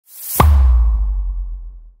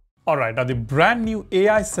Alright, now the brand new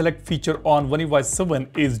AI Select feature on One UI 7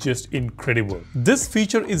 is just incredible. This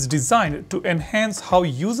feature is designed to enhance how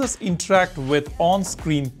users interact with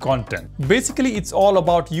on-screen content. Basically, it's all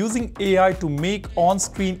about using AI to make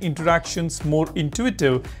on-screen interactions more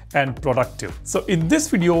intuitive and productive. So in this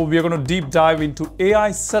video, we are going to deep dive into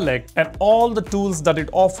AI Select and all the tools that it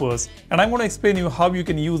offers, and I'm going to explain you how you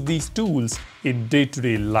can use these tools in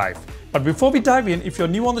day-to-day life. But before we dive in, if you're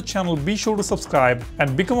new on the channel, be sure to subscribe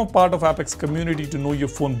and become a part of Apex community to know your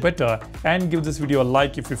phone better, and give this video a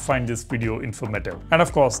like if you find this video informative. And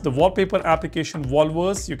of course, the wallpaper application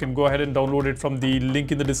Wallverse, you can go ahead and download it from the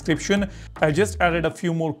link in the description. I just added a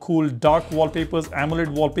few more cool dark wallpapers, AMOLED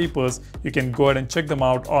wallpapers. You can go ahead and check them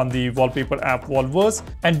out on the wallpaper app Wallverse.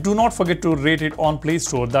 And do not forget to rate it on Play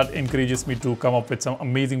Store. That encourages me to come up with some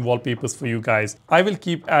amazing wallpapers for you guys. I will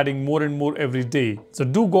keep adding more and more every day. So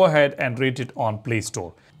do go ahead and rate it on Play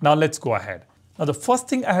Store. Now let's go ahead. Now the first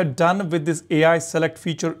thing I have done with this AI Select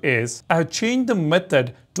feature is I have changed the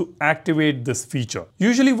method to activate this feature.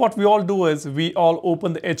 Usually what we all do is we all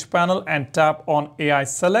open the Edge panel and tap on AI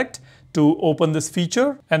Select to open this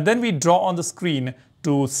feature, and then we draw on the screen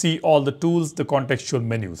to see all the tools, the contextual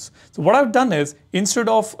menus. So what I've done is, instead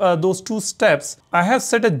of those two steps, I have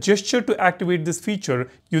set a gesture to activate this feature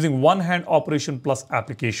using one hand operation plus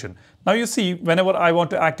application. Now you see, whenever I want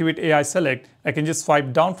to activate AI Select, I can just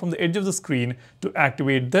swipe down from the edge of the screen to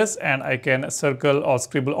activate this, and I can circle or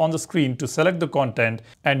scribble on the screen to select the content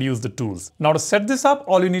and use the tools. Now to set this up,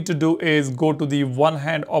 all you need to do is go to the one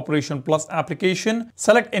hand operation plus application,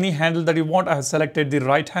 select any handle that you want. I have selected the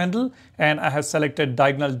right handle and I have selected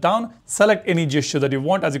diagonal down. Select any gesture that you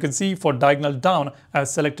want. As you can see, for diagonal down, I have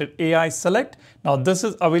selected AI Select. Now this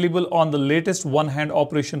is available on the latest one hand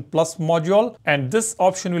operation plus module, and this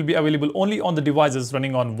option will be available only on the devices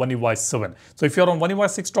running on One UI 7. So if you're on One UI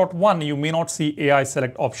 6.1, you may not see AI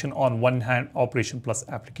Select option on one hand operation plus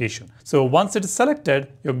application. So once it is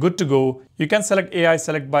selected, you're good to go. You can select AI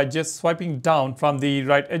Select by just swiping down from the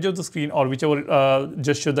right edge of the screen or whichever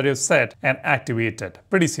gesture that you've set and activate it.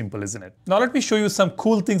 Pretty simple, isn't it? Now let me show you some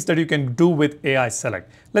cool things that you can do with AI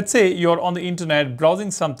Select. Let's say you're on the internet browsing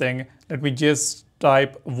something. Let me just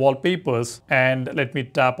type wallpapers and let me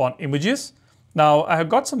tap on images. Now I have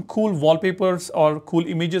got some cool wallpapers or cool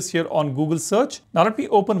images here on Google search. Now let me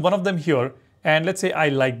open one of them here, and let's say I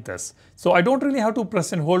like this. So I don't really have to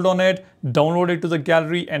press and hold on it, download it to the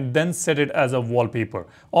gallery and then set it as a wallpaper.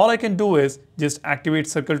 All I can do is just activate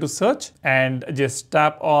circle to search and just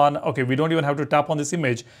tap on, okay, we don't even have to tap on this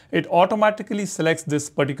image. It automatically selects this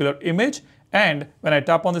particular image, and when I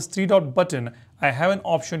tap on this three dot button, I have an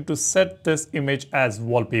option to set this image as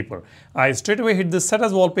wallpaper. I straight away hit this set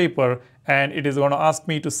as wallpaper, and it is going to ask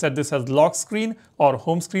me to set this as lock screen or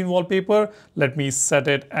home screen wallpaper. Let me set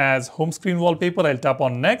it as home screen wallpaper. I'll tap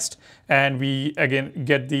on next, and we again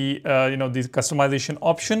get the the customization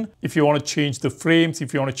option. If you want to change the frames,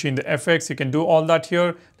 if you want to change the effects, you can do all that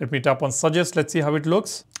here. Let me tap on suggest. Let's see how it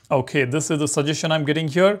looks. Okay, this is the suggestion I'm getting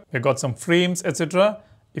here. I got some frames, etc.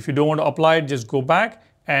 If you don't want to apply it, just go back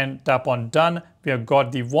and tap on done. We have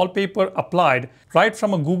got the wallpaper applied right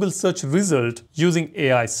from a Google search result using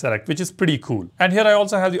AI Select, which is pretty cool. And here I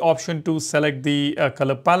also have the option to select the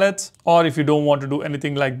color palettes, or if you don't want to do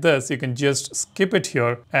anything like this, you can just skip it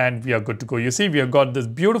here and we are good to go. You see, we have got this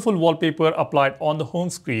beautiful wallpaper applied on the home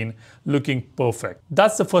screen looking perfect.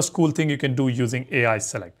 That's the first cool thing you can do using AI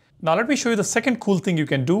Select. Now let me show you the second cool thing you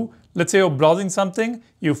can do. Let's say you're browsing something,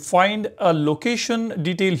 you find a location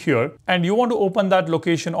detail here, and you want to open that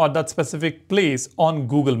location or that specific place on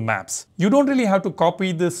Google Maps. You don't really have to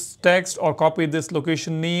copy this text or copy this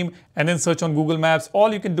location name and then search on Google Maps.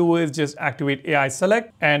 All you can do is just activate AI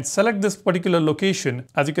Select and select this particular location.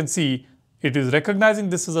 As you can see, it is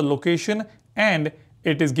recognizing this is a location, and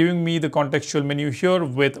it is giving me the contextual menu here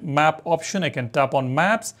with map option. I can tap on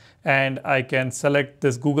maps and I can select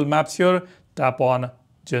this Google Maps here, tap on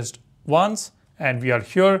just once, and we are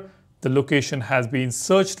here. The location has been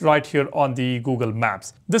searched right here on the Google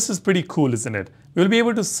Maps. This is pretty cool, isn't it? We'll be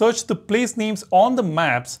able to search the place names on the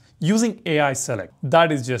maps using AI Select.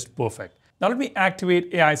 That is just perfect. Now let me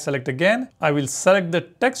activate AI Select again. I will select the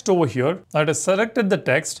text over here. Now it has selected the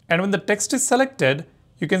text, and when the text is selected,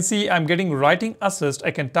 you can see I'm getting writing assist.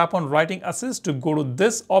 I can tap on writing assist to go to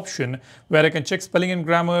this option where I can check spelling and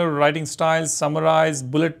grammar, writing styles, summarize,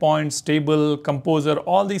 bullet points, table, composer,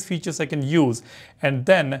 all these features I can use, and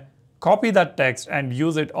then copy that text and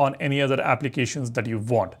use it on any other applications that you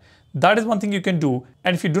want. That is one thing you can do.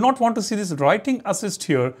 And if you do not want to see this writing assist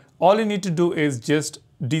here, all you need to do is just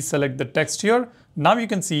deselect the text here. Now you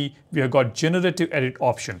can see we have got generative edit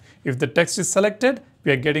option. If the text is selected,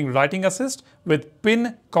 we are getting writing assist with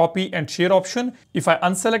pin, copy and share option. If I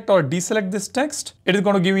unselect or deselect this text, it is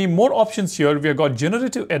going to give me more options here. We have got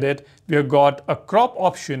generative edit, we have got a crop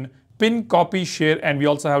option, pin, copy, share, and we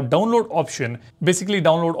also have download option. Basically,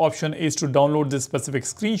 download option is to download this specific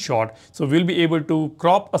screenshot. So we'll be able to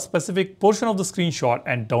crop a specific portion of the screenshot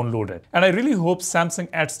and download it. And I really hope Samsung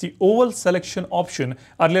adds the oval selection option.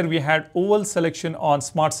 Earlier we had oval selection on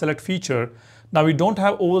Smart Select feature. Now we don't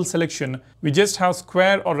have oval selection, we just have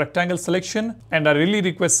square or rectangle selection, and I really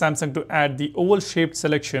request Samsung to add the oval shaped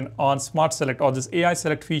selection on Smart Select or this AI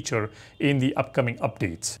Select feature in the upcoming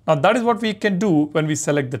updates. Now that is what we can do when we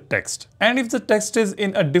select the text. And if the text is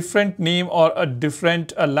in a different name or a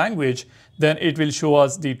different language, then it will show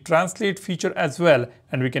us the translate feature as well,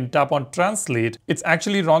 and we can tap on translate. It's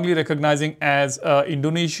actually wrongly recognizing as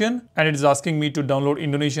Indonesian, and it is asking me to download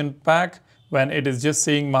Indonesian pack when it is just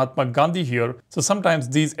saying Mahatma Gandhi here. So sometimes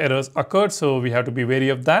these errors occur, so we have to be wary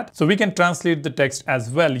of that. So we can translate the text as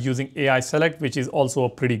well using AI Select, which is also a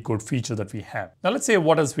pretty good feature that we have. Now let's say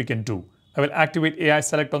what else we can do. I will activate AI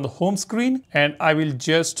Select on the home screen, and I will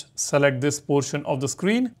just select this portion of the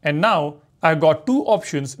screen. And now I've got two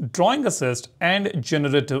options, Drawing Assist and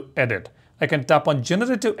Generative Edit. I can tap on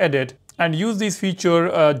Generative Edit and use these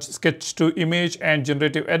feature Sketch to Image and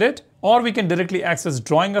Generative Edit, or we can directly access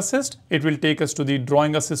Drawing Assist. It will take us to the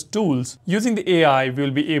Drawing Assist tools. Using the AI, we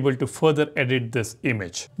will be able to further edit this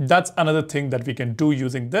image. That's another thing that we can do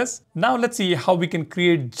using this. Now let's see how we can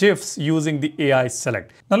create GIFs using the AI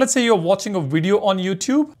Select. Now let's say you're watching a video on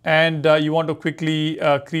YouTube and you want to quickly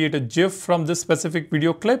create a GIF from this specific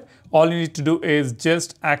video clip. All you need to do is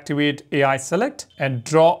just activate AI Select and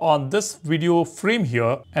draw on this video frame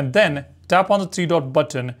here, and then tap on the three-dot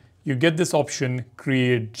button. You get this option,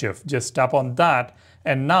 Create GIF. Just tap on that,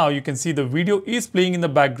 and now you can see the video is playing in the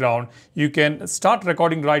background. You can start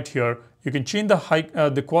recording right here. You can change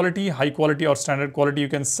the quality, high quality or standard quality you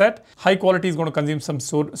can set. High quality is going to consume some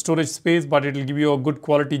storage space, but it will give you a good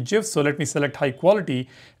quality GIF. So let me select high quality,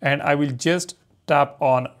 and I will just tap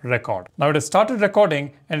on record. Now it has started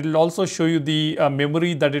recording, and it will also show you the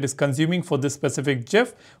memory that it is consuming for this specific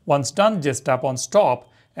GIF. Once done, just tap on stop,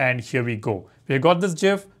 and here we go. We have got this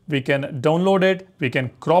GIF. We can download it, we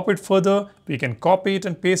can crop it further, we can copy it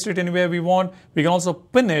and paste it anywhere we want. We can also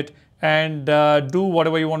pin it and do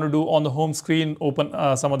whatever you want to do on the home screen, open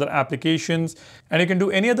some other applications, and you can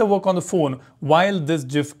do any other work on the phone while this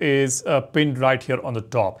GIF is pinned right here on the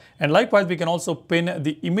top. And likewise, we can also pin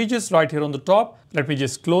the images right here on the top. Let me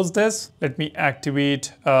just close this. Let me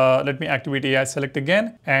activate AI Select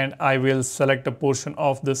again, and I will select a portion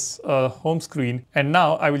of this home screen, and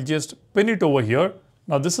now I will just pin it over here.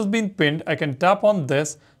 Now this has been pinned. I can tap on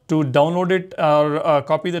this to download it or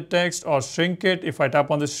copy the text or shrink it. If I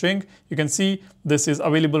tap on this shrink, you can see this is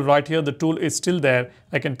available right here. The tool is still there.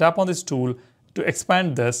 I can tap on this tool to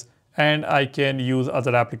expand this, and I can use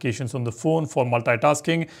other applications on the phone for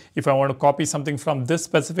multitasking. If I want to copy something from this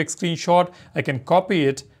specific screenshot, I can copy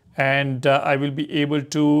it, and I will be able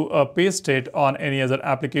to paste it on any other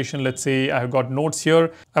application. Let's say I have got notes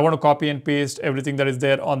here. I want to copy and paste everything that is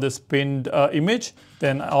there on this pinned image.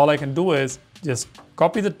 Then all I can do is just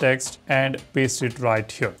copy the text and paste it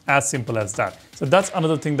right here. As simple as that. So that's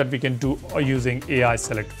another thing that we can do using AI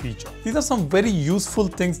Select feature. These are some very useful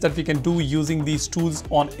things that we can do using these tools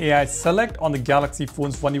on AI Select on the Galaxy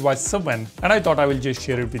Phones One UI 7, and I thought I will just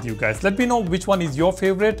share it with you guys. Let me know which one is your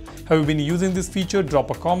favorite. Have you been using this feature? Drop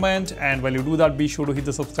a comment, and while you do that, be sure to hit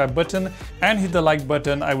the subscribe button and hit the like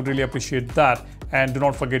button. I would really appreciate that. And do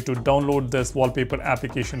not forget to download this wallpaper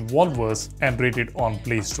application Wallverse and rate it on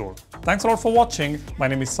Play Store. Thanks a lot for watching. My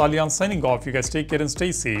name is Salian signing off. You guys take care and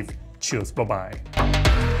stay safe. Cheers. Bye-bye.